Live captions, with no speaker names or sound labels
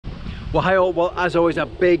Well, hi all. Well, as always, a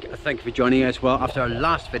big thank you for joining us. Well, after our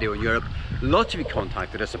last video in Europe, lots of you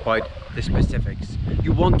contacted us about the specifics.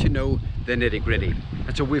 You want to know the nitty-gritty.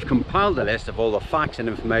 And so we've compiled a list of all the facts and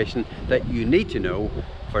information that you need to know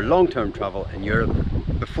for long-term travel in Europe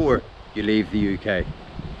before you leave the UK.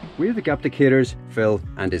 We're the Gapticators, Phil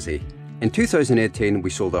and Izzy. In 2018, we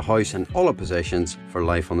sold our house and all our possessions for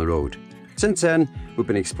life on the road. Since then, we've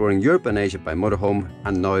been exploring Europe and Asia by motorhome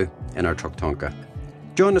and now in our truck Tonka.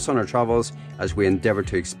 Join us on our travels as we endeavour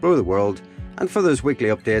to explore the world, and for those weekly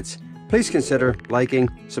updates, please consider liking,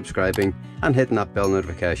 subscribing and hitting that bell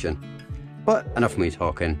notification. But enough of me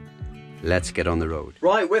talking, let's get on the road.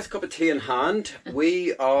 Right, with a cup of tea in hand,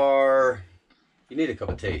 we are... You need a cup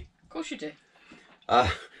of tea? Of course you do.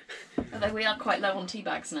 Although we are quite low on tea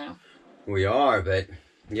bags now. We are, but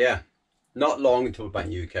yeah, not long until we're back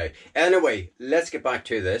in the UK. Anyway, let's get back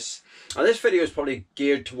to this. And this video is probably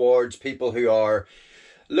geared towards people who are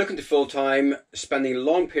looking to full-time, spending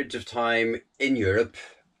long periods of time in Europe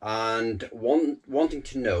and wanting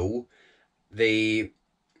to know the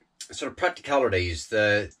sort of practicalities,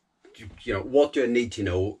 what do I need to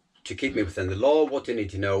know to keep me within the law, what do I need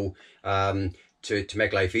to know to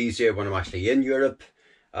make life easier when I'm actually in Europe.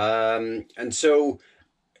 And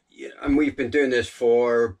we've been doing this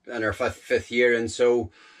for in our fifth year, and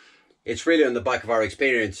so it's really on the back of our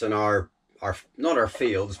experience and our not our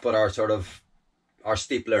fields, but our sort of our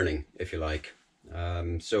steep learning, if you like.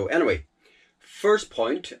 So anyway, first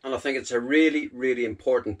point, and I think it's a really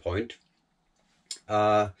important point,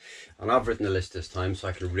 and I've written the list this time so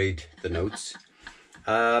I can read the notes.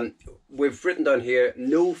 We've written down here,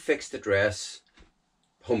 no fixed address,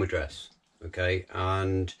 home address, okay?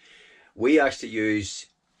 And we actually use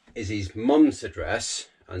Izzy's mum's address,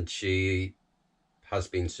 and she has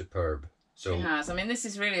been superb. So she has. I mean, this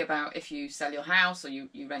is really about if you sell your house or you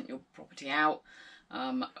rent your property out.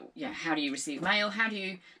 How do you receive mail? How do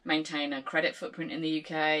you maintain a credit footprint in the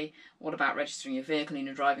UK? What about registering your vehicle and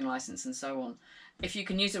your driving licence and so on? If you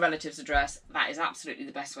can use a relative's address, that is absolutely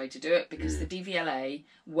the best way to do it, because the DVLA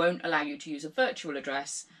won't allow you to use a virtual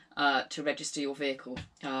address to register your vehicle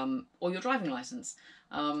or your driving licence.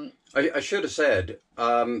 I should have said,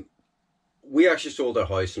 we actually sold our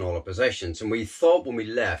house and all our possessions, and we thought when we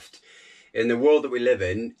left, in the world that we live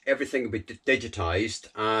in, everything would be digitised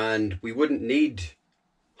and we wouldn't need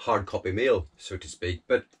hard copy mail, so to speak,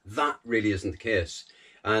 but that really isn't the case.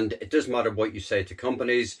 And it doesn't matter what you say to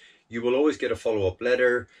companies, you will always get a follow-up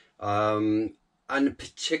letter, and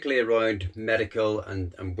particularly around medical,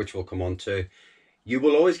 and which we'll come on to, you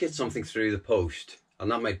will always get something through the post, and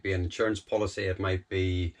that might be an insurance policy, it might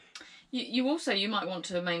be... You might want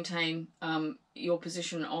to maintain your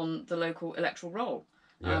position on the local electoral roll,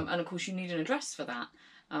 and of course you need an address for that.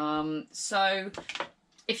 So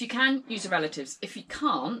if you can, use a relative's. If you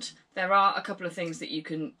can't, there are a couple of things that you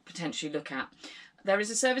can potentially look at. There is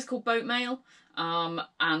a service called Boat Mail,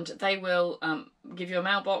 and they will give you a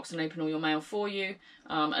mailbox and open all your mail for you,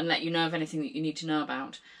 and let you know of anything that you need to know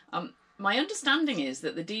about. My understanding is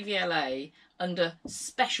that the DVLA, under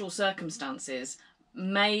special circumstances,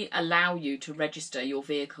 may allow you to register your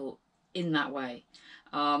vehicle in that way.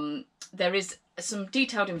 There is some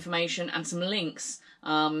detailed information and some links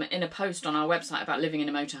in a post on our website about living in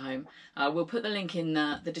a motorhome. We'll put the link in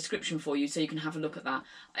the description for you so you can have a look at that.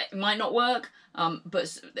 It might not work,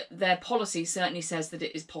 but their policy certainly says that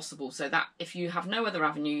it is possible, so that if you have no other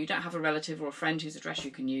avenue, you don't have a relative or a friend whose address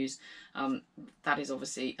you can use, that is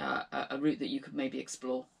obviously a route that you could maybe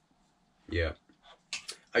explore. Yeah.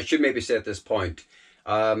 I should maybe say at this point,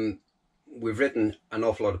 we've written an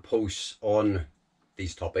awful lot of posts on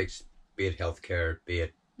these topics, be it healthcare, be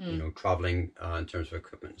it travelling in terms of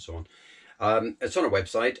equipment and so on. It's on our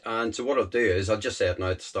website, and so what I'll do is, I'll just say it now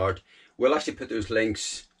at the start, we'll actually put those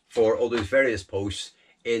links for all those various posts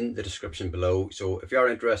in the description below. So if you are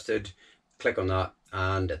interested, click on that,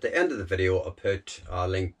 and at the end of the video I'll put a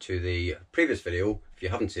link to the previous video if you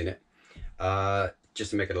haven't seen it,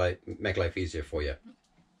 just to make life easier for you.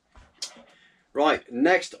 Right,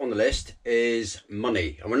 next on the list is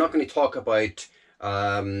money, and we're not going to talk about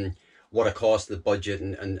what it costs, the budget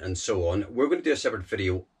and so on. We're going to do a separate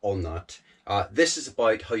video on that. This is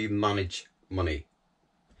about how you manage money,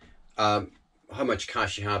 how much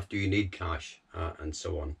cash you have, do you need cash, and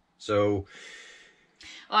so on. So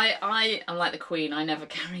I am like the Queen, I never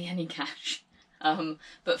carry any cash.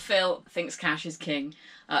 But Phil thinks cash is king.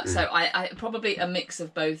 So I probably a mix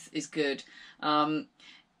of both is good.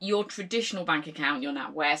 Your traditional bank account, your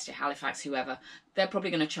NatWest, your Halifax, whoever, they're probably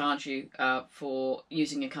going to charge you for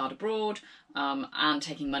using your card abroad and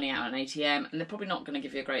taking money out at an ATM, and they're probably not going to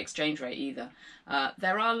give you a great exchange rate either.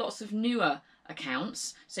 There are lots of newer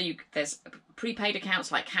accounts. So there's prepaid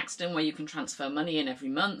accounts like Caxton where you can transfer money in every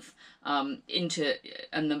month and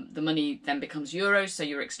the money then becomes euros, so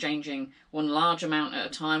you're exchanging one large amount at a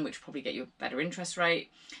time, which probably get you a better interest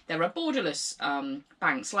rate. There are borderless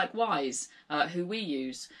banks like Wise, who we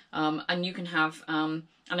use, and you can have an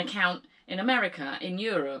account in America, in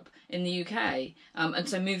Europe, in the UK, and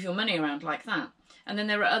so move your money around like that. And then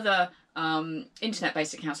there are other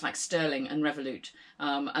internet-based accounts like Sterling and Revolut,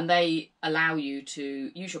 and they allow you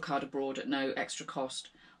to use your card abroad at no extra cost.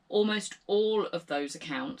 Almost all of those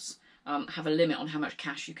accounts have a limit on how much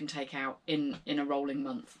cash you can take out in a rolling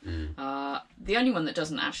month. The only one that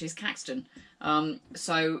doesn't actually is Caxton.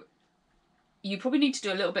 So you probably need to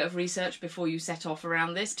do a little bit of research before you set off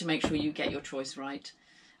around this to make sure you get your choice right,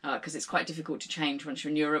 because it's quite difficult to change once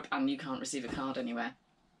you're in Europe and you can't receive a card anywhere.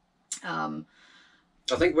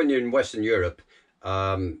 I think when you're in Western Europe,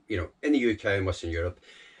 you know, in the UK and Western Europe,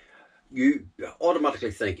 you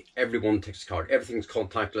automatically think everyone takes a card. Everything's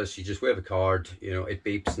contactless. You just wave a card, you know, it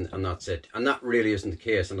beeps and that's it. And that really isn't the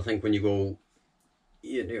case. And I think when you go,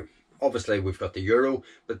 you know, obviously we've got the euro,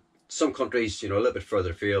 but some countries, you know, a little bit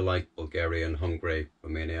further afield, like Bulgaria and Hungary,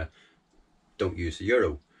 Romania, don't use the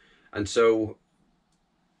euro. And so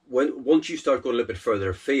once you start going a little bit further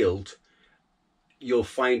afield, you'll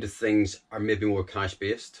find that things are maybe more cash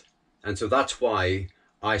based. And so that's why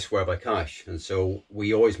I swear by cash. And so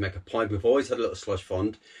we always make a point, we've always had a little slush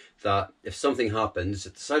fund, that if something happens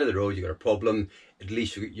at the side of the road, you've got a problem, at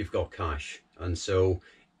least you've got cash. And so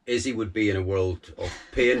Izzy would be in a world of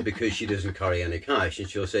pain because she doesn't carry any cash, and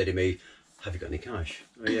she'll say to me, have you got any cash?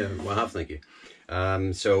 Oh yeah, well I have, thank you.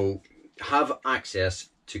 So have access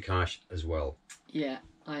to cash as well. Yeah,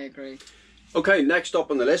 I agree. Okay, next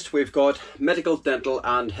up on the list we've got medical, dental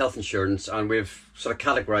and health insurance, and we've sort of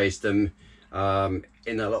categorised them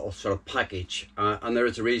in a little sort of package, and there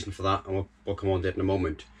is a reason for that, and we'll come on to it in a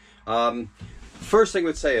moment. First thing I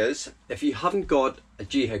would say is, if you haven't got a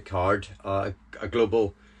GHIC card, a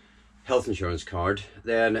global health insurance card,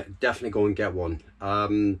 then definitely go and get one.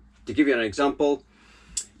 To give you an example,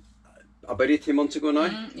 about 18 months ago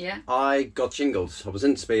now, yeah, I got shingles. I was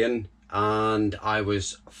in Spain and I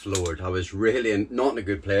was floored. I was really not in a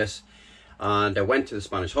good place, and I went to the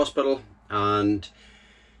Spanish hospital, and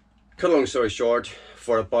cut a long story short,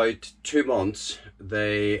 for about 2 months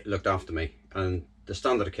they looked after me, and the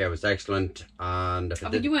standard of care was excellent. And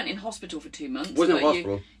if you weren't in hospital for 2 months. Wasn't in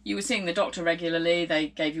hospital. You were seeing the doctor regularly. They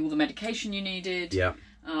gave you all the medication you needed. Yeah.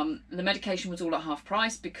 The medication was all at half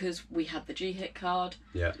price because we had the GHIC card.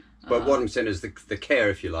 Yeah. But what I'm saying is the care,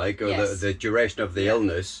 if you like, or yes, the duration of the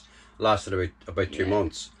illness lasted about 2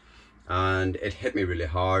 months, and it hit me really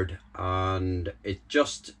hard, and it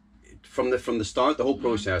just from the start, the whole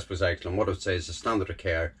process was excellent. What I would say is the standard of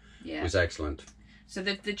care was excellent. So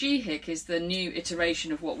the GHIC is the new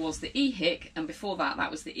iteration of what was the EHIC, and before that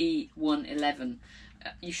was the E111.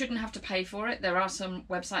 You shouldn't have to pay for it. There are some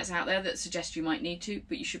websites out there that suggest you might need to,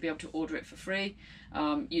 but you should be able to order it for free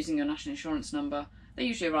using your national insurance number. They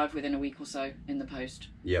usually arrive within a week or so in the post.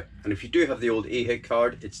 Yeah, and if you do have the old EHIC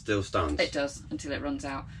card, it still stands. It does, until it runs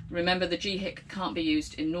out. Remember, the GHIC can't be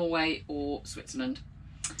used in Norway or Switzerland.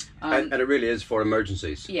 And it really is for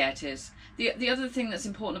emergencies. Yeah, it is. The other thing that's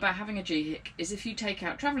important about having a GHIC is if you take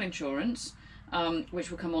out travel insurance, which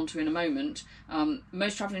we'll come on to in a moment,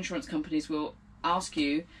 most travel insurance companies will ask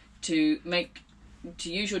you to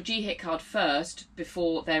use your GHIC card first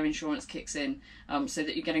before their insurance kicks in, so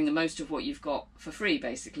that you're getting the most of what you've got for free,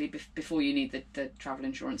 basically, before you need the travel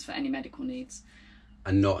insurance for any medical needs.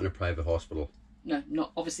 And not in a private hospital. No,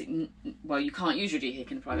 not obviously. Well, you can't use your GHIC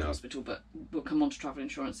in a private hospital, but we'll come on to travel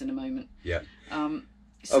insurance in a moment. Yeah.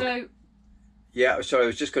 So. Yeah, so I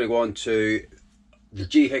was just going to go on to the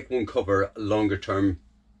GHIC won't cover longer term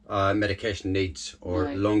medication needs or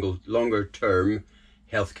longer term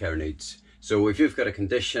healthcare needs. So if you've got a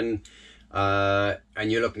condition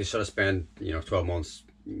and you're looking to sort of spend 12 months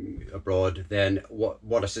abroad, then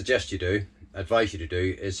what I suggest you do, advise you to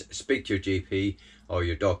do, is speak to your GP or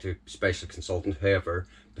your doctor, specialist consultant, whoever,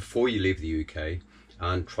 before you leave the UK,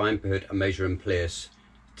 and try and put a measure in place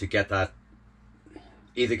to get that,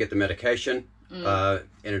 either get the medication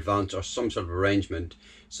in advance or some sort of arrangement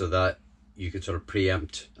so that you could sort of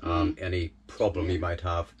preempt any problem you might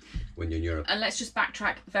have when you're in Europe. And let's just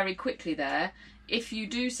backtrack very quickly there. If you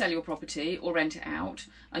do sell your property or rent it out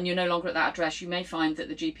and you're no longer at that address, you may find that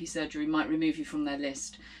the GP surgery might remove you from their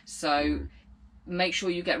list. So make sure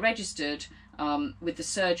you get registered with the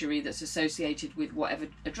surgery that's associated with whatever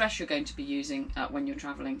address you're going to be using when you're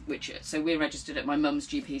travelling. So we're registered at my mum's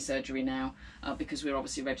GP surgery now because we're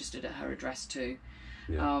obviously registered at her address too.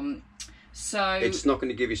 Yeah. So it's not going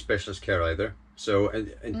to give you specialist care either. So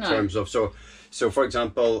in terms of so for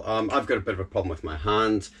example, I've got a bit of a problem with my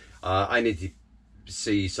hand. I need to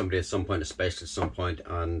see somebody at some point, a specialist at some point,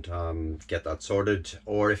 and get that sorted.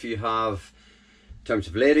 Or if you have, in terms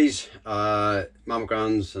of ladies,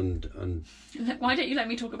 mammograms and why don't you let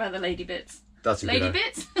me talk about the lady bits? That's a lady good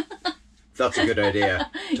bits. That's a good idea.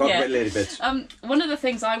 Talk about lady bits. One of the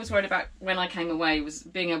things I was worried about when I came away was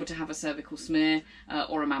being able to have a cervical smear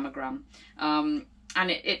or a mammogram. And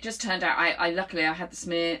it just turned out, luckily I had the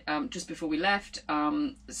smear just before we left,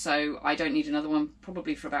 so I don't need another one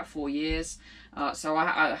probably for about 4 years. So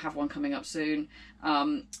I have one coming up soon.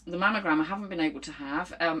 The mammogram I haven't been able to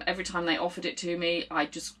have. Every time they offered it to me, I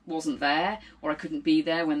just wasn't there, or I couldn't be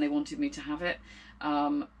there when they wanted me to have it.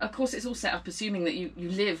 Of course, it's all set up assuming that you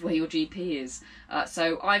live where your GP is.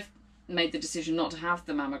 So I've made the decision not to have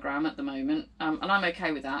the mammogram at the moment, and I'm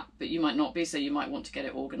okay with that, but you might not be, so you might want to get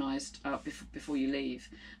it organised before you leave.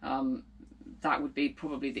 That would be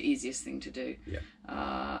probably the easiest thing to do.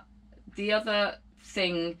 Yeah. The other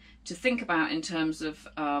thing to think about in terms of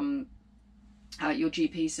your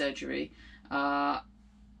GP surgery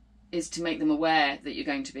is to make them aware that you're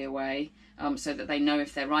going to be away, so that they know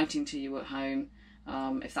if they're writing to you at home,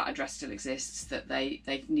 if that address still exists, that they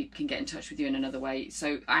can get in touch with you in another way.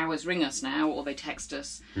 So ours ring us now, or they text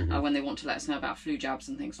us when they want to let us know about flu jabs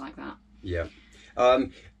and things like that. Yeah.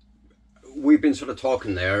 We've been sort of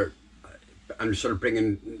talking there and sort of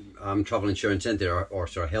bringing travel insurance into it, or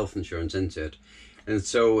sort of health insurance into it. And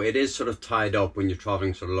so it is sort of tied up when you're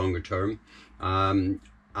traveling sort of longer term.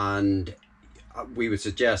 And we would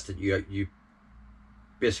suggest that you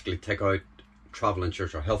basically take out travel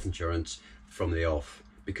insurance or health insurance from the off,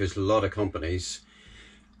 because a lot of companies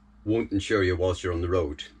won't insure you whilst you're on the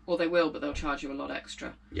road. Or they will, but they'll charge you a lot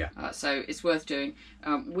extra. Yeah. So it's worth doing.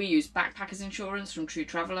 We use Backpackers Insurance from True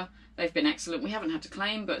Traveller. They've been excellent. We haven't had to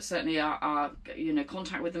claim, but certainly our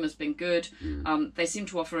contact with them has been good. They seem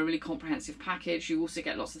to offer a really comprehensive package. You also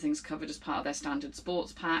get lots of things covered as part of their standard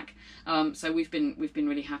sports pack. So we've been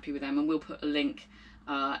really happy with them, and we'll put a link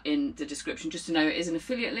in the description just to know it is an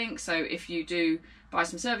affiliate link. So if you do buy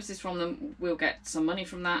some services from them, we'll get some money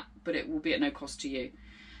from that, but it will be at no cost to you.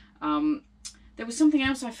 There was something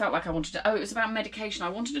else I felt like I wanted to... Oh, it was about medication. I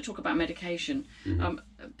wanted to talk about medication.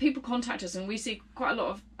 People contact us, and we see quite a lot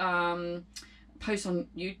of posts on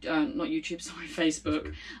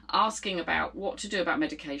Facebook, asking about what to do about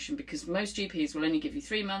medication, because most GPs will only give you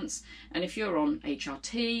 3 months, and if you're on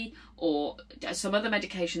HRT or some other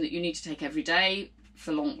medication that you need to take every day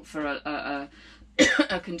for a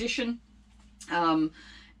condition,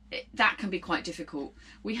 that can be quite difficult.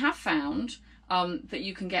 We have found that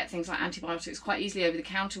you can get things like antibiotics quite easily over the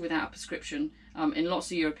counter without a prescription in lots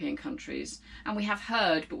of European countries. And we have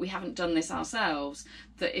heard, but we haven't done this ourselves,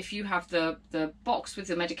 that if you have the box with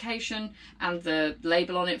the medication and the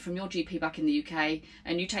label on it from your GP back in the UK,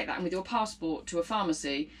 and you take that in with your passport to a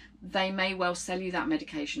pharmacy, they may well sell you that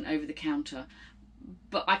medication over the counter.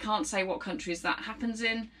 But I can't say what countries that happens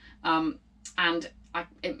in, and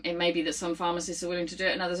it may be that some pharmacists are willing to do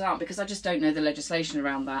it and others aren't, because I just don't know the legislation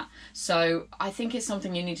around that. So I think it's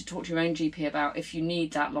something you need to talk to your own GP about if you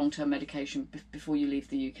need that long-term medication before you leave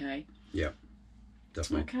the UK. Yeah,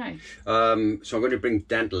 definitely. Okay. So I'm going to bring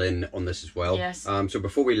dental in on this as well. Yes. So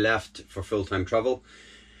before we left for full-time travel,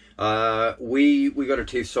 we got our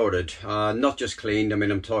teeth sorted, not just cleaned. I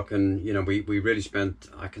mean, I'm talking, we really spent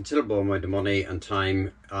a considerable amount of money and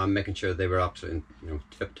time making sure they were absolutely,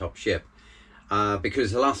 tip-top shape.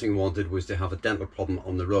 Because the last thing we wanted was to have a dental problem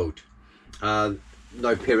on the road.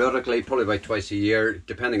 Now, periodically, probably about twice a year,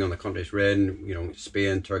 depending on the countries we're in,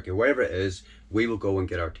 Spain, Turkey, wherever it is, we will go and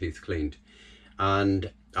get our teeth cleaned. And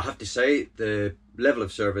I have to say, the level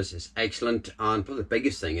of service is excellent, and probably the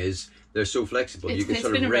biggest thing is they're so flexible. It's sort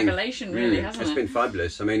of been a ring. revelation, really, hasn't it? It's been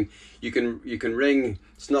fabulous. I mean, you can ring.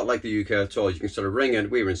 It's not like the UK at all. You can sort of ring it.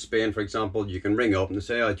 We were in Spain, for example. You can ring up and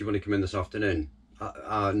say, "Oh, do you want to come in this afternoon?"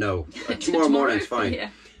 No, tomorrow morning's fine. Yeah.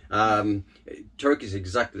 Turkey's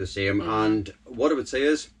exactly the same. And what I would say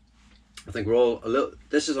is, I think we're all a little,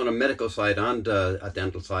 this is on a medical side and a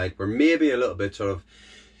dental side, we're maybe a little bit sort of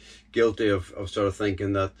guilty of sort of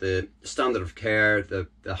thinking that the standard of care, the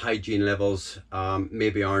hygiene levels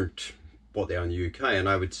maybe aren't what they are in the UK, and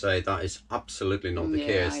I would say that is absolutely not the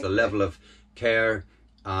case. The level of care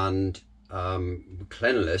and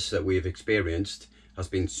cleanliness that we've experienced has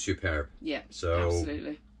been superb. Yeah, so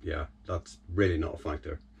absolutely. Yeah, that's really not a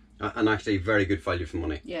factor, and actually very good value for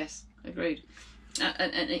money. Yes, agreed.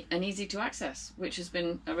 and easy to access, which has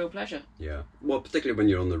been a real pleasure. Yeah, well, particularly when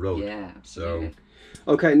you're on the road. Yeah, absolutely.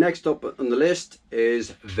 So, okay, next up on the list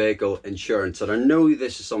is vehicle insurance, and I know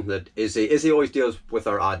this is something that Izzy always deals with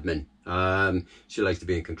our admin. She likes to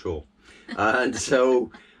be in control, and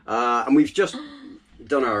so and we've just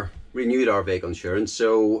renewed our vehicle insurance.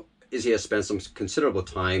 So Izzy has spent some considerable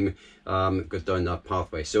time going down that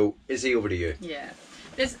pathway. So Izzy, over to you. Yeah,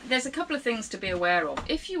 there's a couple of things to be aware of.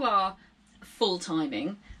 If you are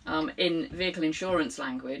full-timing in vehicle insurance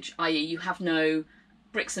language, i.e. you have no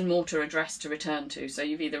bricks and mortar address to return to, so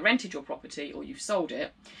you've either rented your property or you've sold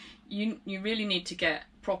it, you really need to get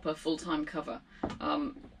proper full-time cover,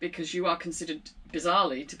 because you are considered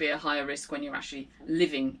bizarrely to be a higher risk when you're actually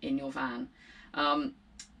living in your van.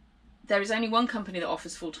 There is only one company that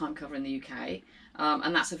offers full-time cover in the UK,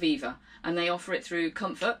 and that's Aviva, and they offer it through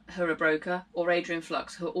Comfort, who are a broker, or Adrian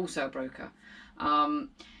Flux, who are also a broker.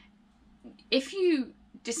 If you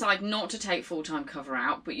decide not to take full-time cover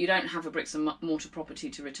out, but you don't have a bricks and mortar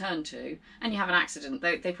property to return to, and you have an accident,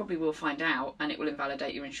 they probably will find out, and it will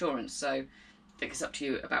invalidate your insurance. So I think it's up to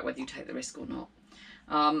you about whether you take the risk or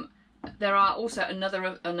not. There are also a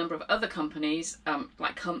number of other companies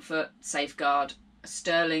like Comfort, Safeguard,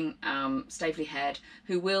 Sterling, Staveley Head,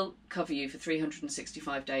 who will cover you for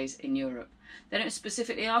 365 days in Europe. They don't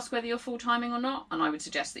specifically ask whether you're full-timing or not, and I would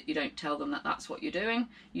suggest that you don't tell them that that's what you're doing.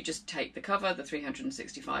 You just take the cover, the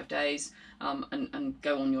 365 days, and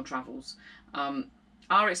go on your travels.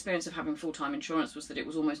 Our experience of having full-time insurance was that it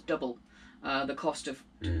was almost double the cost of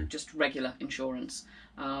just regular insurance.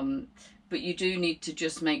 But you do need to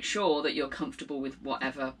just make sure that you're comfortable with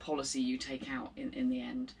whatever policy you take out in the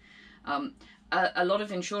end. A lot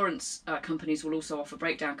of insurance companies will also offer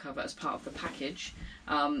breakdown cover as part of the package,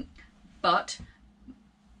 but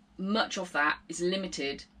much of that is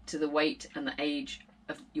limited to the weight and the age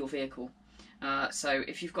of your vehicle. So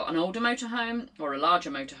if you've got an older motorhome or a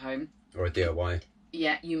larger motorhome, or a DIY,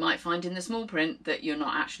 yeah, you might find in the small print that you're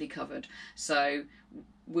not actually covered. So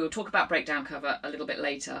we'll talk about breakdown cover a little bit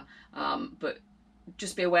later, but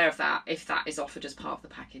just be aware of that if that is offered as part of the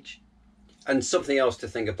package. And something else to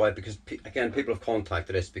think about, because again, people have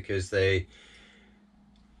contacted us because they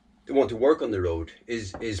want to work on the road,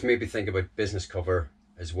 is maybe think about business cover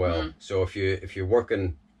as well. So if you're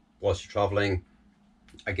working whilst you're traveling,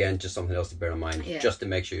 again, just something else to bear in mind, just to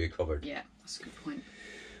make sure you're covered. Yeah, that's a good point.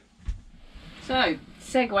 So,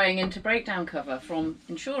 segueing into breakdown cover from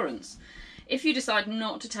insurance. If you decide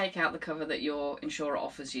not to take out the cover that your insurer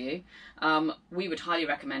offers you, we would highly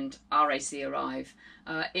recommend RAC Arrive.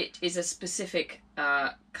 It is a specific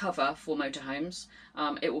cover for motorhomes.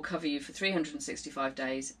 It will cover you for 365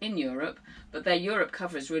 days in Europe, but their Europe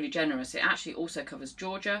cover is really generous. It actually also covers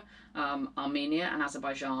Georgia, Armenia and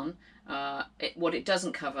Azerbaijan. What it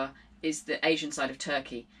doesn't cover is the Asian side of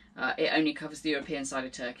Turkey. It only covers the European side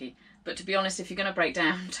of Turkey. But to be honest, if you're going to break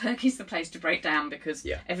down, Turkey's the place to break down, because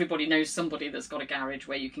everybody knows somebody that's got a garage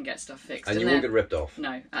where you can get stuff fixed. And you won't get ripped off.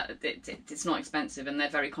 No, it's not expensive, and they're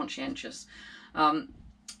very conscientious.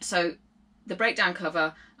 So the breakdown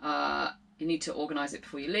cover, you need to organise it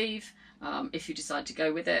before you leave, if you decide to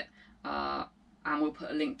go with it. And we'll put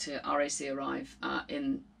a link to RAC Arrive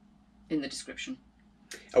in the description.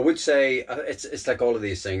 I would say it's like all of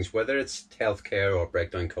these things, whether it's healthcare or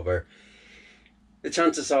breakdown cover, the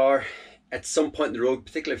chances are at some point in the road,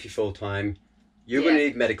 particularly if you're full-time, you're going to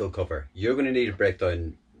need medical cover. You're going to need a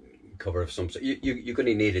breakdown cover of some sort. You're going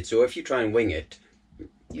to need it. So if you try and wing it,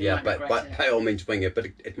 by all means wing it, but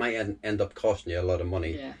it might end up costing you a lot of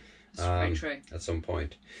money. Yeah, that's very true. At some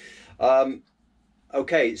point.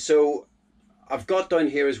 Okay, so I've got down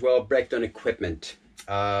here as well breakdown equipment.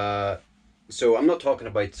 So I'm not talking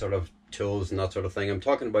about sort of tools and that sort of thing. I'm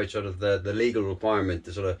talking about sort of the legal requirement,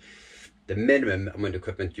 the minimum amount of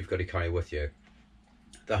equipment you've got to carry with you.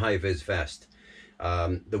 The high-vis vest,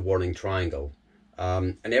 the warning triangle.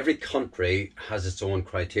 And every country has its own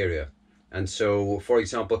criteria. And so, for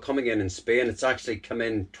example, coming in Spain, it's actually come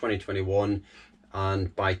in 2021,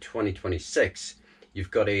 and by 2026,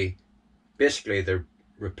 you've got basically they're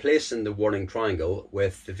replacing the warning triangle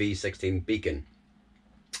with the V16 beacon,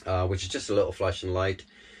 which is just a little flashing light.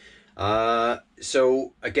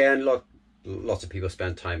 So again, lots of people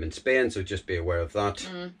spend time in Spain, so just be aware of that.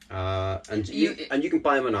 And you can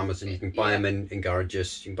buy them on Amazon, you can buy them in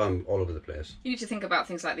garages, you can buy them all over the place. You need to think about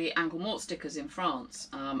things like the ankle mort stickers in France,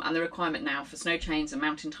 and the requirement now for snow chains and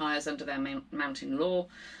mountain tyres under their mountain law.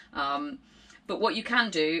 But what you can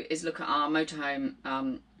do is look at our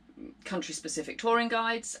motorhome country-specific touring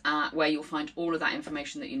guides, where you'll find all of that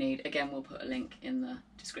information that you need. Again, we'll put a link in the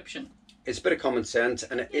description. It's a bit of common sense,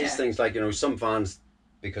 and it is things like, some vans,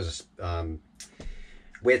 because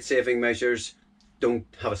weight saving measures, don't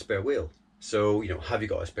have a spare wheel. So, you know, have you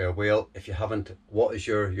got a spare wheel? If you haven't, what is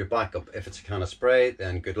your backup? If it's a can of spray,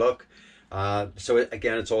 then good luck. So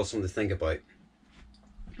again, it's all something to think about.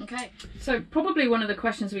 Okay, so probably one of the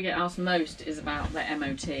questions we get asked most is about the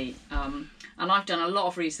MOT. And I've done a lot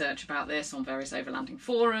of research about this on various overlanding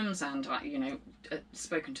forums, and you know,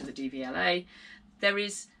 spoken to the DVLA. There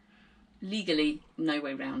is legally no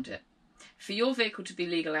way around it. For your vehicle to be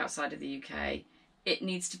legal outside of the UK, it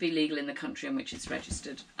needs to be legal in the country in which it's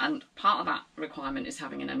registered. And part of that requirement is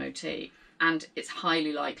having an MOT. And it's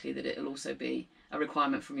highly likely that it'll also be a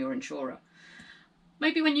requirement from your insurer.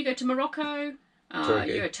 Maybe when you go to Morocco,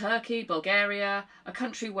 Turkey, Bulgaria, a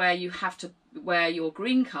country where you have to, where your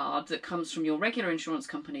green card that comes from your regular insurance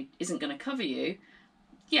company isn't going to cover you,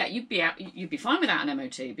 yeah, you'd be fine without an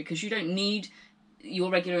MOT, because you don't need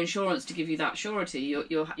your regular insurance to give you that surety.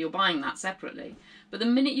 You're buying that separately. But the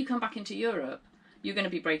minute you come back into Europe, you're going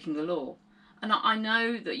to be breaking the law. And I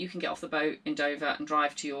know that you can get off the boat in Dover and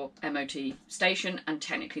drive to your MOT station, and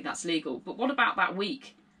technically that's legal. But what about that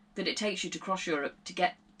week that it takes you to cross Europe to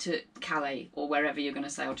get to Calais or wherever you're going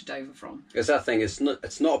to sail to Dover from? Because that thing is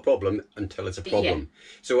it's not a problem until it's a problem. Yeah.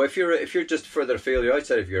 So if you're just further afield, you're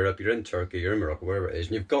outside of Europe, you're in Turkey, you're in Morocco, wherever it is,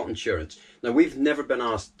 and you've got insurance. Now, we've never been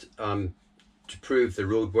asked to prove the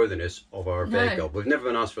roadworthiness of our vehicle. We've never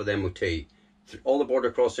been asked for the MOT. All the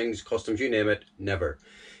border crossings, customs, you name it, never.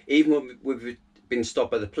 Even when we've been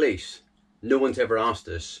stopped by the police, no one's ever asked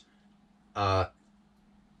us to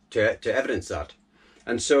evidence that.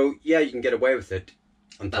 And so, yeah, you can get away with it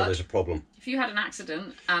until there's a problem. If you had an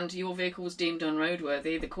accident and your vehicle was deemed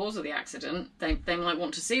unroadworthy, the cause of the accident, they might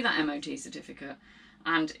want to see that MOT certificate.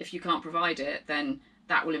 And if you can't provide it, then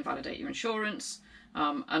that will invalidate your insurance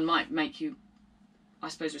and might make you, I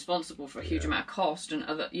suppose, responsible for a huge amount of cost and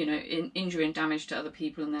other, you know, injury and damage to other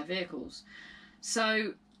people and their vehicles.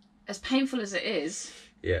 So, as painful as it is,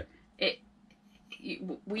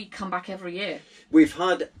 we come back every year. We've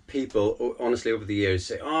had people, honestly, over the years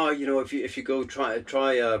say, "Oh, you know, if you go try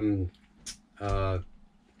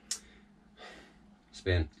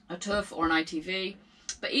Spain, a turf or an ITV,"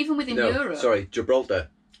 but even within Europe. Sorry, Gibraltar.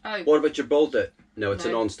 Oh, what about Gibraltar? No, it's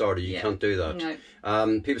a non-starter. You can't do that.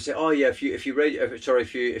 No. People say, "Oh, yeah, if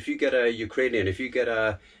you get a Ukrainian, if you get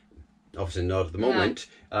a." Obviously not at the moment.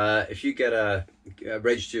 If you get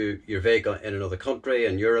register your vehicle in another country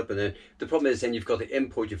in Europe, and then the problem is then you've got to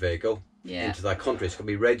import your vehicle into that country. It's got to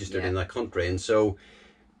be registered in that country, and so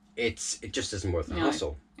it just isn't worth the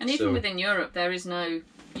hassle. And even within Europe, there is no,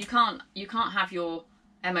 you can't have your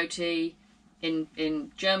MOT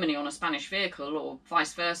in Germany on a Spanish vehicle or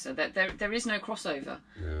vice versa. There is no crossover.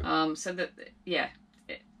 No. So that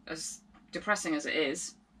as depressing as it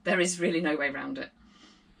is, there is really no way around it.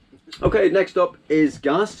 Okay, next up is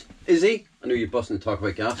gas. Izzy, I know you're busting to talk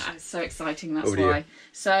about gas. It's so exciting, that's why.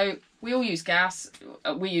 So we all use gas.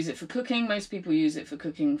 We use it for cooking. Most people use it for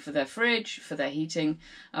cooking for their fridge, for their heating.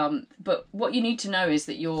 But what you need to know is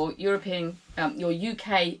that your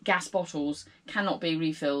UK gas bottles cannot be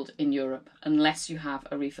refilled in Europe unless you have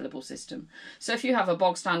a refillable system. So if you have a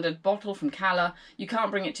bog standard bottle from Cala, you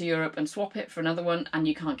can't bring it to Europe and swap it for another one, and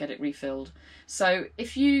you can't get it refilled. So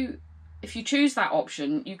if you choose that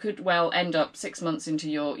option, you could well end up 6 months into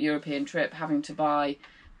your European trip having to buy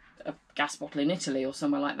a gas bottle in Italy or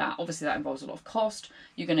somewhere like that. Obviously, that involves a lot of cost.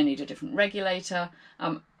 You're going to need a different regulator,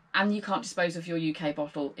 and you can't dispose of your UK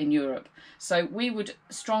bottle in Europe. So we would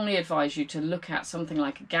strongly advise you to look at something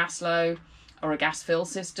like a Gaslow or a gas fill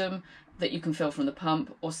system that you can fill from the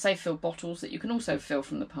pump, or safe fill bottles that you can also fill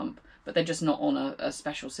from the pump, but they're just not on a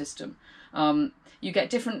special system. You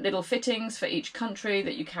get different little fittings for each country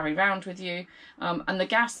that you carry around with you, and the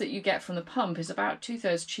gas that you get from the pump is about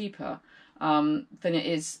 2/3 cheaper than it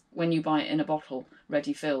is when you buy it in a bottle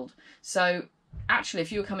ready filled. So actually,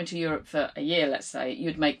 if you were coming to Europe for a year, let's say,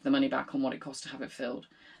 you'd make the money back on what it costs to have it filled.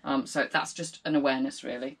 So that's just an awareness,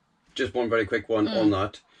 really. Just one very quick one on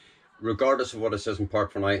that. Regardless of what it says in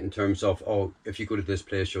Park for Night in terms of, oh, if you go to this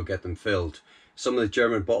place, you'll get them filled. Some of the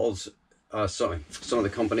German bottles, some of the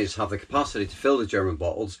companies have the capacity to fill the German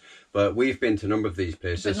bottles, but we've been to a number of these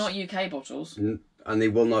places. But not UK bottles. And they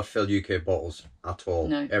will not fill UK bottles at all.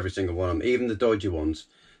 No. Every single one of them. Even the dodgy ones,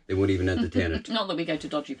 they won't even entertain it. Not that we go to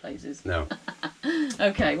dodgy places. No.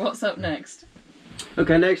 Okay, what's up next?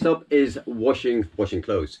 Okay, next up is washing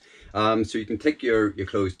clothes. So you can take your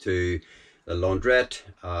clothes to a laundrette,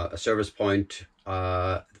 a service point,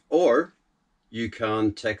 or you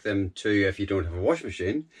can take them to, if you don't have a washing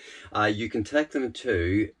machine, you can take them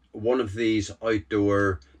to one of these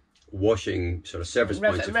outdoor washing sort of service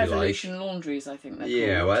points, if you like. Revolution laundries, I think they're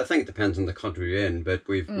Yeah, called. well, I think it depends on the country you're in, but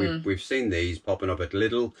we've seen these popping up at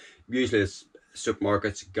Lidl. Usually it's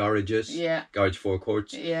supermarkets, garages, garage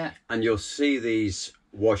forecourts, and you'll see these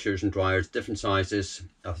washers and dryers, different sizes.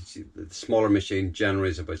 The smaller machine generally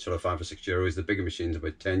is about sort of €5 or €6. The bigger machine is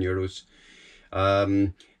about €10.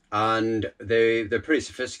 And they're pretty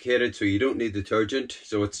sophisticated, so you don't need detergent,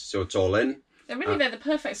 so it's all in. They're the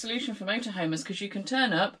perfect solution for motorhomers, because you can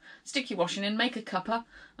turn up, stick your washing in, make a cuppa,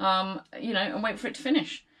 and wait for it to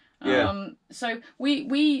finish. So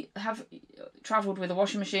we have travelled with a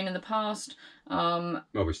washing machine in the past. Well,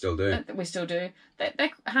 we still do. We still do.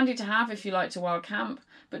 They're handy to have if you like to wild camp.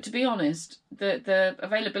 But to be honest, the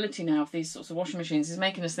availability now of these sorts of washing machines is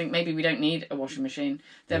making us think maybe we don't need a washing machine.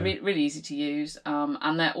 They're really easy to use,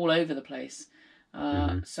 and they're all over the place.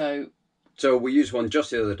 So we used one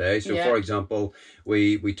just the other day. So for example,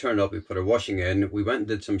 we turned up, we put our washing in, we went and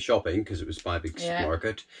did some shopping because it was by a big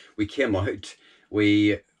supermarket. We came out,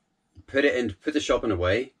 we put the shopping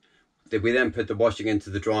away. We then put the washing into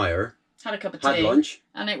the dryer. Had a cup of tea. Had lunch.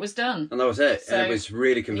 And it was done. And that was it. So, and it was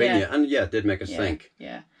really convenient. And it did make us think.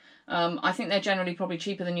 Yeah. I think they're generally probably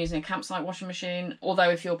cheaper than using a campsite washing machine. Although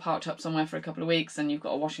if you're parked up somewhere for a couple of weeks and you've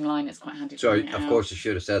got a washing line, it's quite handy to bring it out. Of course, you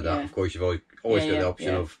should have said that. Yeah. Of course, you've always got the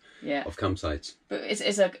option of campsites. But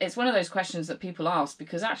it's one of those questions that people ask,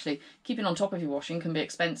 because actually keeping on top of your washing can be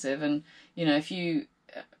expensive. And, if you...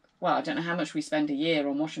 Well, I don't know how much we spend a year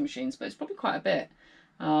on washing machines, but it's probably quite a bit.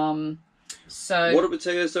 So what I would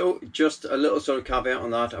say is, though, just a little sort of caveat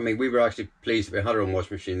on that. I mean, we were actually pleased that we had our own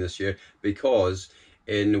washing machine this year, because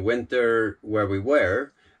in winter where we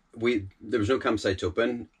were, there was no campsites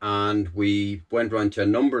open, and we went round to a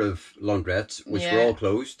number of laundrettes which were all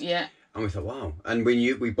closed. Yeah. And we thought, wow. And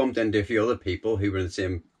we bumped into a few other people who were in the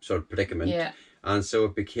same sort of predicament. Yeah. And so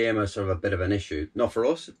it became a sort of a bit of an issue. Not for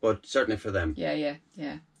us, but certainly for them. Yeah.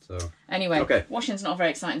 So anyway, washing's not a very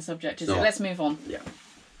exciting subject, is it? Let's move on. Yeah.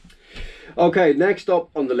 Okay, next up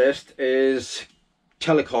on the list is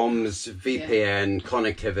telecoms, VPN,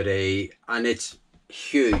 connectivity, and it's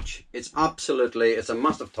huge. It's a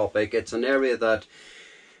massive topic. It's an area that,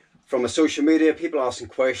 from a social media, people asking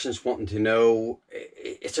questions, wanting to know,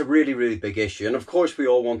 it's a really, really big issue. And of course, we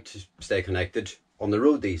all want to stay connected on the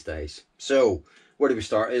road these days. So, where do we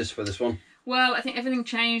start for this one? Well, I think everything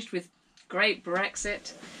changed with Great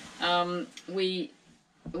Brexit.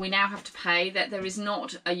 We now have to pay. That there is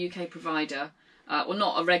not a UK provider, or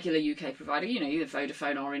not a regular UK provider, either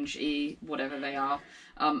Vodafone, Orange, E, whatever they are,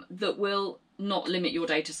 that will not limit your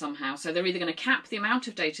data somehow. So they're either going to cap the amount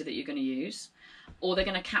of data that you're going to use, or they're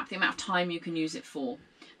going to cap the amount of time you can use it for.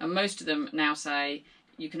 And most of them now say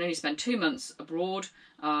you can only spend 2 months abroad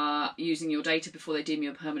using your data before they deem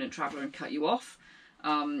you a permanent traveller and cut you off.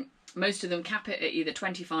 Most of them cap it at either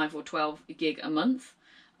 25 or 12 gig a month.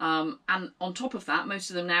 And on top of that, most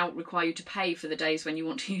of them now require you to pay for the days when you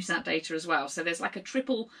want to use that data as well. So there's like a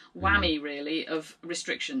triple whammy, really, of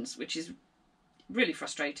restrictions, which is really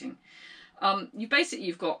frustrating.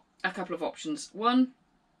 You've got a couple of options. One,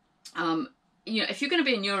 if you're going to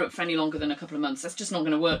be in Europe for any longer than a couple of months, that's just not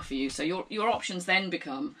going to work for you. So your options then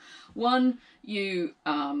become, one, you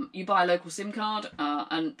buy a local SIM card,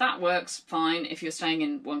 and that works fine if you're staying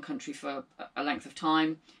in one country for a length of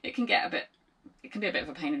time. It can be a bit of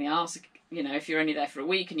a pain in the arse, if you're only there for a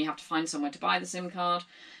week and you have to find somewhere to buy the SIM card.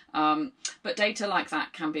 But data like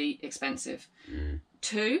that can be expensive.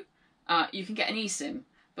 Two, you can get an eSIM,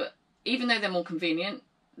 but even though they're more convenient,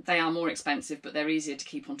 they are more expensive, but they're easier to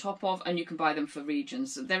keep on top of, and you can buy them for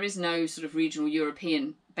regions. So there is no sort of regional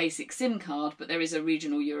European basic SIM card, but there is a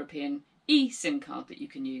regional European eSIM card that you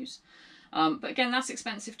can use. But again, that's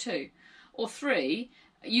expensive too. Or three,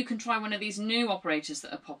 you can try one of these new operators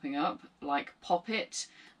that are popping up, like Popit,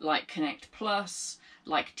 like Connect Plus,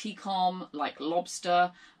 like Tcom, like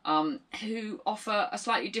Lobster, who offer a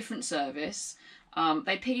slightly different service.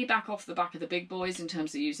 They piggyback off the back of the big boys in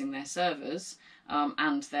terms of using their servers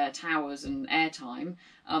and their towers and airtime,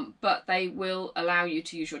 but they will allow you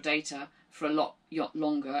to use your data for a lot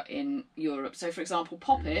longer in Europe. So, for example,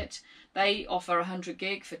 Popit, they offer 100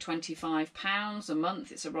 gig for £25 a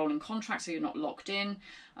month. It's a rolling contract, so you're not locked in.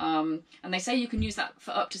 And they say you can use that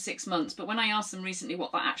for up to 6 months. But when I asked them recently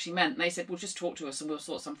what that actually meant, they said, well, just talk to us and we'll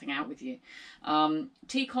sort something out with you.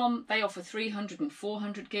 Tcom, they offer 300 and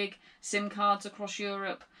 400 gig SIM cards across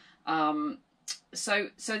Europe. So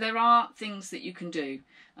there are things that you can do.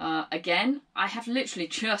 Again, I have literally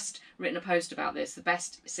just written a post about this, the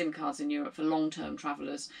best SIM cards in Europe for long-term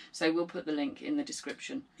travellers. So we'll put the link in the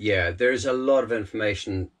description. Yeah, there's a lot of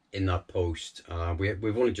information in that post.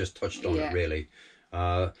 We've only just touched on it, really.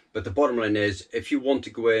 But the bottom line is, if you want to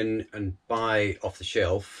go in and buy off the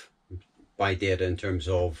shelf, buy data in terms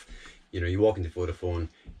of, you walk into Vodafone,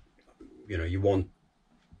 you want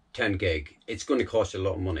 10 gig, it's going to cost you a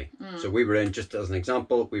lot of money. So we were in, just as an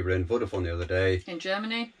example, we were in Vodafone the other day. In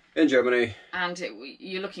Germany. And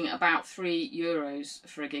you're looking at about €3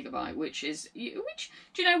 for a gigabyte, which do you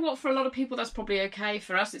know what, for a lot of people that's probably okay.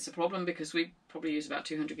 For us it's a problem because we probably use about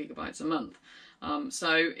 200 gigabytes a month.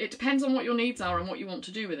 So it depends on what your needs are and what you want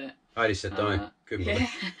to do with it. I just sit down. Yeah.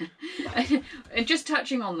 And just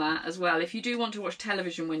touching on that as well, if you do want to watch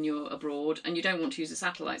television when you're abroad and you don't want to use a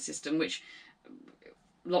satellite system, which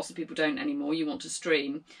lots of people don't anymore, you want to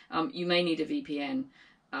stream, you may need a VPN.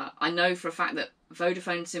 I know for a fact that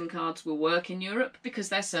Vodafone SIM cards will work in Europe because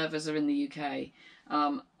their servers are in the UK.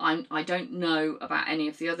 I don't know about any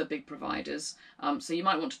of the other big providers, so you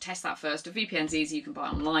might want to test that first. A VPN's easy, you can buy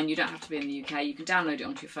it online, you don't have to be in the UK, you can download it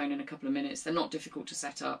onto your phone in a couple of minutes. They're not difficult to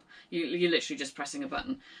set up. You're literally just pressing a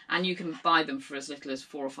button, and you can buy them for as little as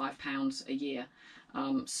 £4 or £5 a year.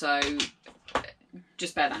 So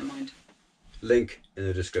just bear that in mind. Link in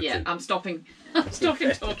the description. Yeah, I'm stopping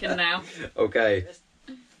talking now. Okay,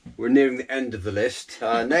 we're nearing the end of the list.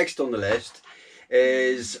 Next on the list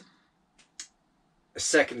is a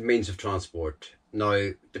second means of transport. Now,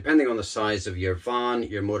 depending on the size of your van,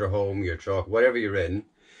 your motorhome, your truck, whatever you're in,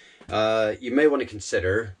 you may want to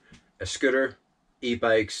consider a scooter,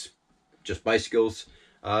 e-bikes, just bicycles,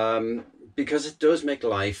 because it does make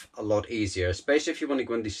life a lot easier, especially if you want to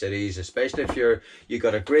go into cities, especially if you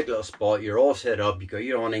got a great little spot, you're all set up, you got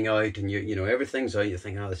your awning out, and everything's out. You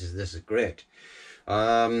think, oh, this is great.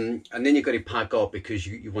 And then you've got to pack up because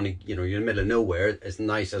you want to, you're in the middle of nowhere, as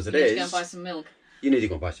nice as it is. You need to go and buy some milk. You need to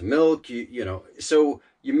go and buy some milk, so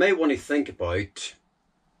you may want to think about,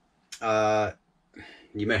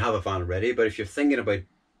 you may have a van already, but if you're thinking about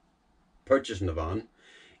purchasing a van,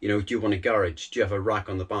 do you want a garage? Do you have a rack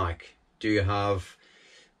on the back? Do you have,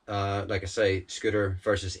 like I say, scooter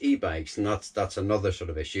versus e-bikes? And that's another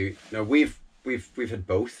sort of issue. Now we've had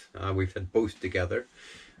both. We've had both together.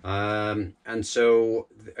 And so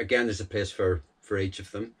again, there's a place for each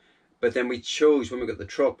of them. But then we chose, when we got the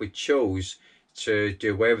truck, we chose to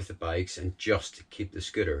do away with the bikes and just to keep the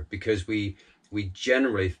scooter, because we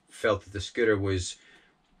generally felt that the scooter was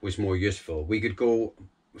more useful. We could go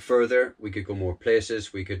further, we could go more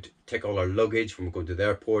places, we could take all our luggage when we're going to the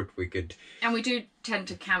airport, and we do tend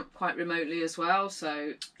to camp quite remotely as well,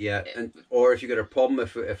 so yeah. Or if you got a problem,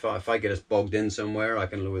 if I get us bogged in somewhere, I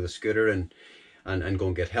can lower the scooter and go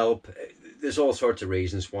and get help. There's all sorts of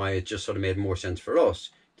reasons why it just sort of made more sense for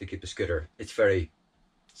us to keep the scooter. It's very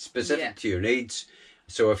specific to your needs.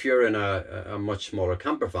 So if you're in a much smaller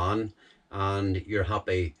camper van and you're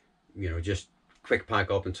happy, just quick pack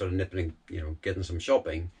up and sort of nipping, getting some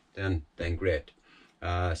shopping, then great.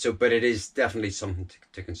 But it is definitely something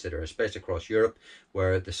to consider, especially across Europe,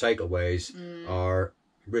 where the cycleways are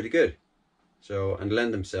really good, and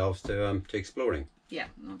lend themselves to exploring. Yeah,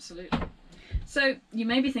 absolutely. So you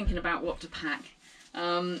may be thinking about what to pack,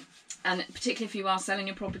 and particularly if you are selling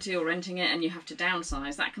your property or renting it and you have to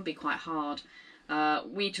downsize, that can be quite hard.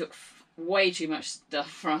 We took way too much stuff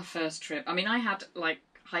for our first trip. I mean, I had like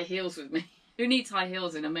high heels with me. Who needs high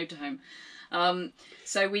heels in a motorhome?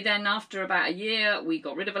 So we then, after about a year, we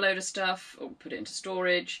got rid of a load of stuff or put it into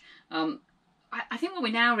storage. I think what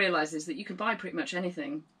we now realise is that you can buy pretty much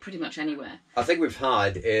anything, pretty much anywhere. I think we've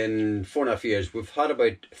had, in 4.5 years, we've had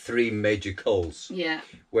about 3 major culls. Yeah.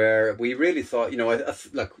 Where we really thought,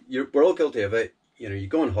 look, we're all guilty of it. You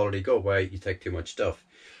go on holiday, go away, you take too much stuff.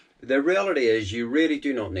 The reality is you really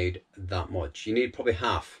do not need that much. You need probably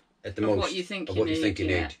half at the most what you think of you what need. You think you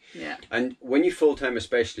need. Yeah. And when you're full-time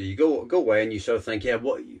especially, you go away and you sort of think, yeah,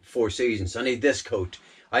 what 4 seasons? I need this coat.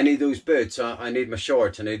 I need those boots. I need my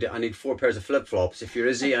shorts. I need 4 pairs of flip-flops. If you're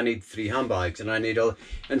Izzy, I need 3 handbags, and I need all.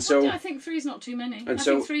 And so I think 3's not too many. And I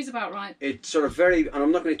so think 3's about right. It's sort of very, and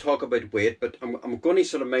I'm not going to talk about weight, but I'm going to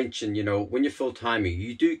sort of mention, when you're full-timing,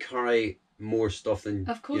 you do carry more stuff than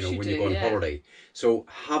when you go on holiday. So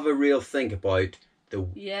have a real think about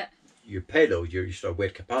your payload, your sort of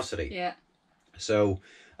weight capacity. Yeah. So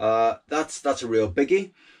that's a real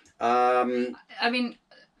biggie. I mean,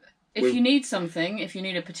 if you need something, if you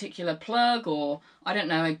need a particular plug or, I don't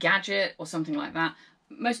know, a gadget or something like that,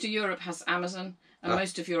 most of Europe has Amazon, and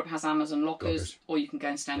most of Europe has Amazon lockers, or you can go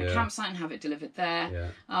and stay in a campsite and have it delivered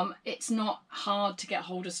there. Yeah. It's not hard to get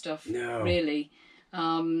hold of stuff, really.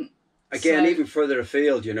 Again, even further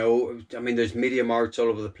afield, I mean, there's media marts all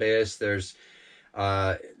over the place. There's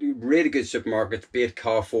really good supermarkets, be it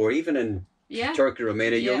Carrefour, even in Turkey,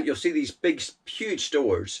 Romania, you'll see these big, huge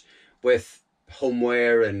stores with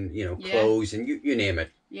homeware and, you know, Yeah. clothes and you name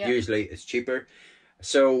it. Yeah. Usually it's cheaper.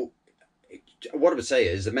 So what I would say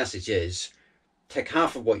is, the message is, take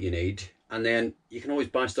half of what you need, and then you can always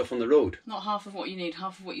buy stuff on the road. Not half of what you need,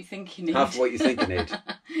 half of what you think you need. Half of what you think you need.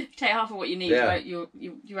 If you take half of what you need, Yeah. right, you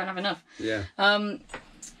won't have enough. Yeah.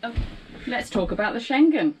 Let's talk about the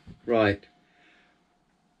Schengen. Right.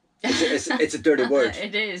 It's a dirty word.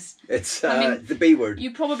 It is. It's I mean, the B word.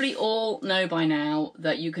 You probably all know by now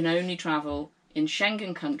that you can only travel in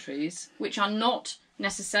Schengen countries, which are not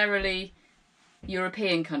necessarily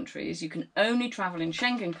European countries. You can only travel in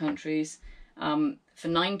Schengen countries for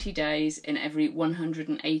 90 days in every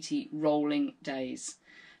 180 rolling days.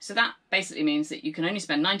 So that basically means that you can only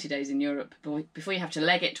spend 90 days in Europe before you have to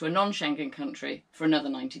leg it to a non-Schengen country for another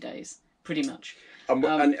 90 days, pretty much.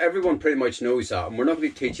 And everyone pretty much knows that. And we're not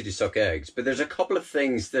going to teach you to suck eggs, but there's a couple of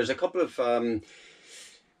things, there's a couple of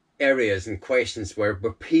areas and questions where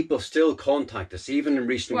people still contact us, even in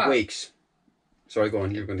recent weeks. Sorry, go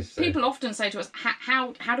on, you were going to say. People often say to us,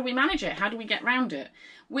 how do we manage it? How do we get round it?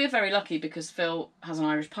 We're very lucky because Phil has an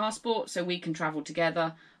Irish passport, so we can travel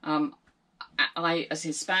together. I as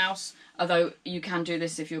his spouse, although you can do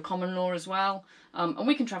this if you're common law as well. And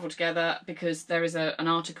we can travel together because there is an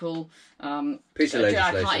article, piece of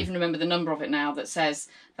legislation. I can't even remember the number of it now, that says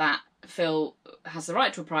that Phil has the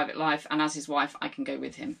right to a private life, and as his wife, I can go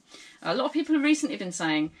with him. A lot of people have recently been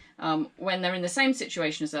saying, when they're in the same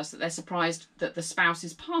situation as us, that they're surprised that the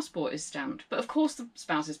spouse's passport is stamped. But of course the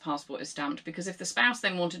spouse's passport is stamped, because if the spouse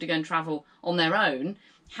then wanted to go and travel on their own,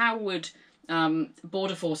 how would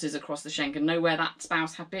border forces across the Schengen know where that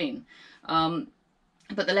spouse had been?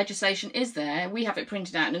 But the legislation is there. We have it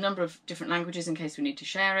printed out in a number of different languages in case we need to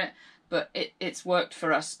share it, but it's worked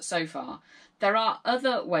for us so far. There are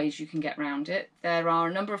other ways you can get around it. There are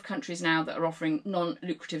a number of countries now that are offering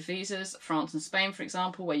non-lucrative visas, France and Spain, for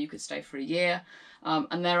example, where you could stay for a year.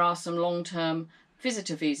 And there are some long-term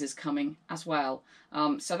visitor visas coming as well.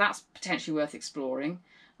 So that's potentially worth exploring.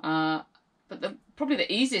 But probably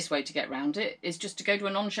the easiest way to get around it is just to go to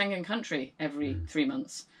a non-Schengen country every 3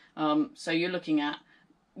 months. So you're looking at,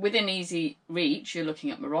 within easy reach, you're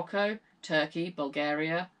looking at Morocco, Turkey,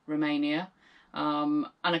 Bulgaria, Romania, and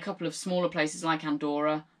a couple of smaller places like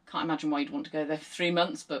Andorra. Can't imagine why you'd want to go there for 3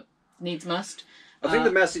 months, but needs must. I think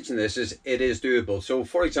the message in this is it is doable. So,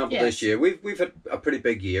 for example, Yes. this year we've had a pretty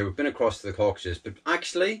big year. We've been across the Caucasus, but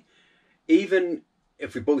actually, even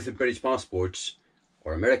if we both had British passports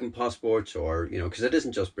or American passports, or because it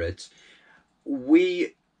isn't just Brits,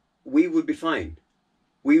 we would be fine.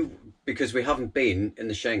 Because we haven't been in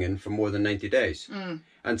the Schengen for more than 90 days.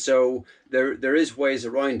 And so there is ways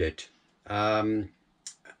around it. And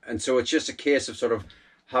so it's just a case of sort of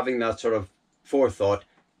having that sort of forethought.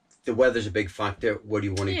 The weather's a big factor. Where do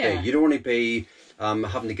you want to be? You don't want to be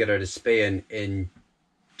having to get out of Spain in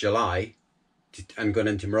July and going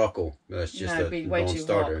into Morocco. That's just a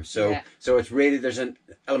non-starter. So it's really, there's an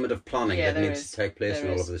element of planning that needs to take place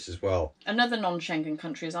in all of this as well. Another non-Schengen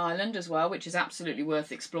country is Ireland as well, which is absolutely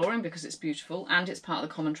worth exploring because it's beautiful and it's part of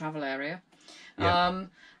the common travel area.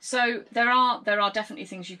 So there are definitely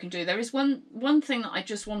things you can do. There is one thing that I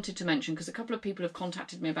just wanted to mention, because a couple of people have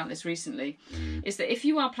contacted me about this recently, is that if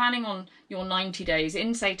you are planning on your 90 days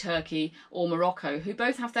in, say, Turkey or Morocco, who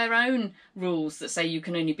both have their own rules that say you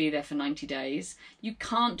can only be there for 90 days, you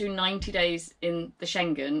can't do 90 days in the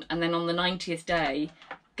Schengen and then on the 90th day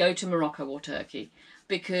go to Morocco or Turkey,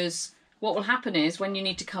 because what will happen is when you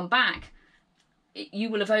need to come back, you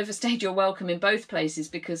will have overstayed your welcome in both places,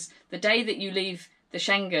 because the day that you leave the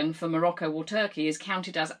Schengen for Morocco or Turkey is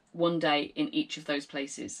counted as 1 day in each of those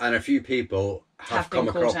places. And a few people have come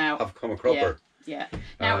a cropper. Yeah.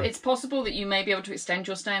 Now, it's possible that you may be able to extend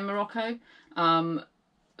your stay in Morocco,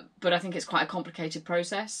 but I think it's quite a complicated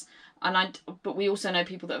process. But we also know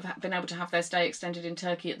people that have been able to have their stay extended in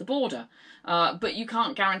Turkey at the border. But you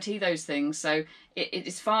can't guarantee those things. So it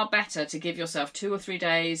is far better to give yourself 2 or 3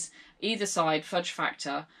 days, either side, fudge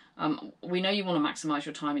factor. We know you want to maximise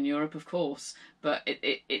your time in Europe, of course, but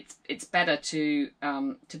it's better to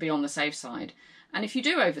be on the safe side. And if you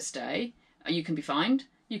do overstay, you can be fined,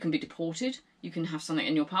 you can be deported, you can have something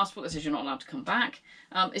in your passport that says you're not allowed to come back.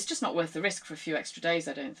 It's just not worth the risk for a few extra days,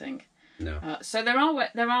 I don't think. No. So there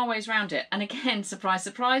are ways around it. And again, surprise,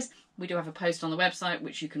 surprise, we do have a post on the website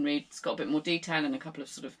which you can read. It's got a bit more detail and a couple of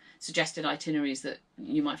sort of suggested itineraries that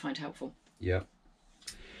you might find helpful. Yeah.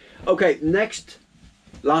 Okay,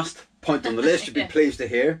 last point on the list, you'd be pleased to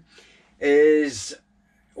hear, is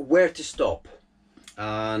where to stop.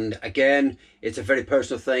 And again, it's a very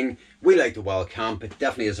personal thing. We like the wild camp. It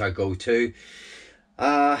definitely is our go-to.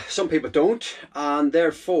 Some people don't, and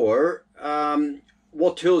therefore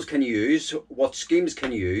what tools can you use, what schemes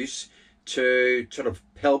can you use to sort of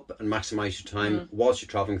help and maximize your time whilst you're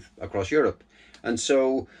traveling across Europe. And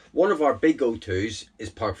so one of our big go-tos is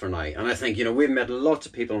Park for Night. And I think, you know, we've met lots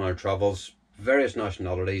of people on our travels, various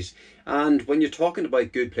nationalities, and when you're talking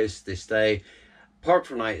about good places to stay, Park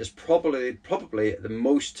for Night is probably the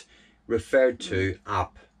most referred to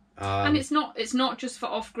app. And it's not just for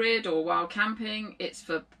off-grid or wild camping. It's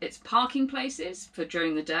parking places for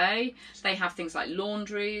during the day. They have things like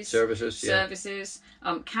laundries, services,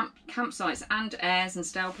 campsites and airs and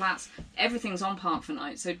stellplats. Everything's on Park for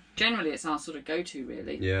Night. So generally, it's our sort of go-to,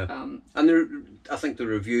 really. Yeah. And I think the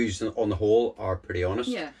reviews on the whole are pretty honest.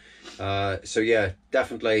 Yeah. So yeah,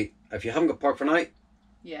 definitely. If you haven't got Park for Night,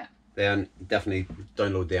 then definitely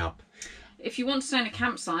download the app. If you want to stay in a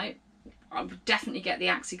campsite, I would definitely get the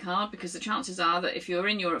Axi card, because the chances are that if you're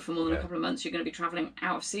in Europe for more than a couple of months, you're going to be travelling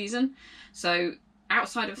out of season. So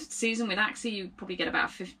outside of season with Axi, you probably get about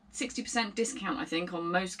 60% discount, I think, on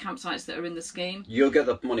most campsites that are in the scheme. You'll get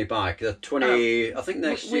that money back. That 20, I think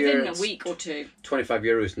next year. Within a week or two.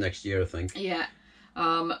 €25 next year, I think. Yeah.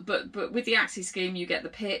 But with the Axi scheme, you get the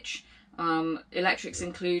pitch, electrics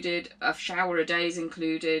included, a shower a day is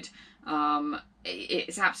included.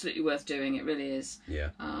 It's absolutely worth doing. It really is.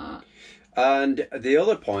 Yeah. And the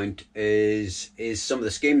other point is some of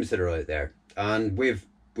the schemes that are out there, and we've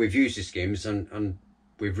used these schemes and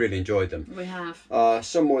we've really enjoyed them. We have.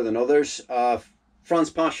 Some more than others. France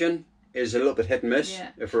Passion is a little bit hit and miss,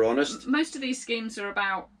 if we're honest. Most of these schemes are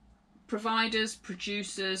about providers,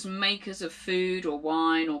 producers, makers of food or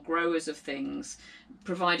wine or growers of things,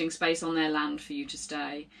 providing space on their land for you to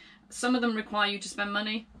stay. Some of them require you to spend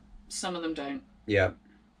money, some of them don't. Yeah.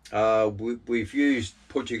 We've used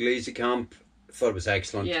Portuguese camp. Thought it was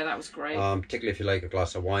excellent. Yeah, that was great. Particularly if you like a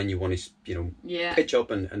glass of wine, you want to, pitch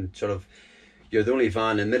up and sort of, you're the only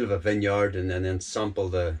van in the middle of a vineyard, and then sample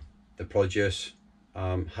the produce.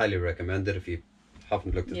 Highly recommended if you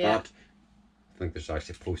haven't looked at that. I think there's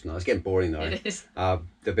actually a post now. It's getting boring now. It is. There'll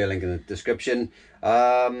be a link in the description.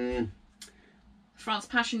 France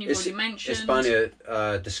Passion, you've already mentioned.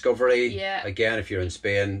 Hispania Discovery. Yeah. Again, if you're in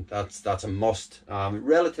Spain, that's a must.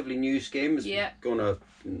 Relatively new scheme. It's going on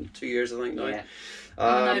 2 years, I think, now. Yeah.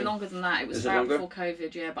 No, longer than that. It was about longer? before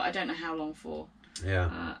COVID, but I don't know how long for.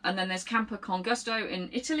 Yeah. And then there's Camper Con Gusto in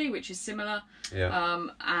Italy, which is similar. Yeah.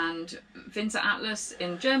 And Winter Atlas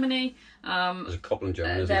in Germany. There's a couple in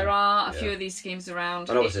Germany. There are a few of these schemes around.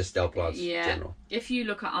 And obviously Stellplats in general. If you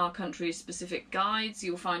look at our country's specific guides,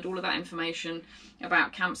 you'll find all of that information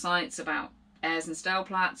about campsites, about airs and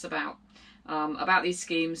Stellplats, about these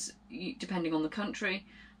schemes, depending on the country.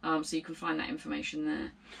 So you can find that information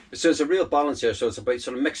there. So it's a real balance here. So it's about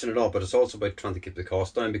sort of mixing it up, but it's also about trying to keep the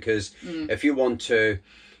cost down, because if you want to,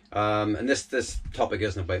 and this topic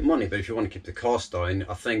isn't about money, but if you want to keep the cost down,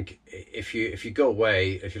 I think if you go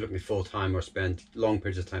away, if you're looking at full time or spend long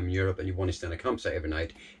periods of time in Europe and you want to stay in a campsite every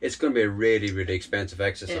night, it's going to be a really, really expensive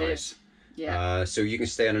exercise. It is. Yeah. So you can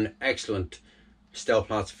stay on an excellent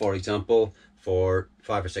Stellplats, for example, for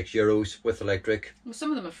 €5 or €6 with electric. Well, some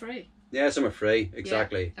of them are free. Yeah, some are free,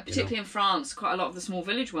 exactly. Yeah. Particularly in France, quite a lot of the small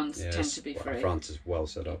village ones tend to be free. France is well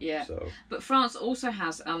set up. Yeah, so. But France also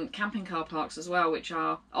has camping car parks as well, which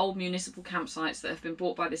are old municipal campsites that have been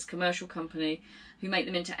bought by this commercial company who make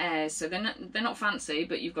them into airs. So they're not fancy,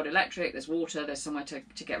 but you've got electric, there's water, there's somewhere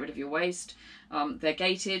to get rid of your waste. They're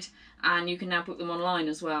gated, and you can now book them online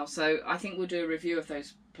as well. So I think we'll do a review of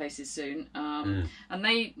those places soon, and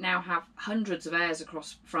they now have hundreds of airs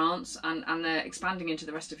across France, and they're expanding into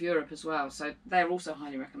the rest of Europe as well, so they're also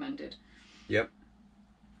highly recommended. Yep.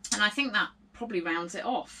 And I think that probably rounds it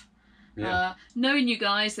off. Yeah. Knowing you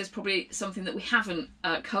guys, there's probably something that we haven't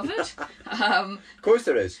covered. Of course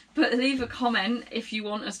there is. But leave a comment if you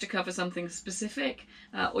want us to cover something specific,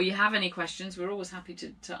 or you have any questions. We're always happy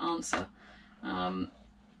to answer.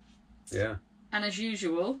 Yeah. And as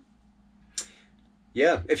usual,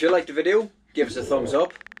 if you liked the video, give us a thumbs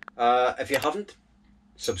up. If you haven't,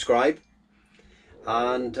 subscribe.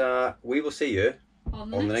 And we will see you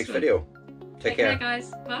on the next video. Take care,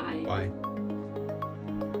 guys. Bye. Bye.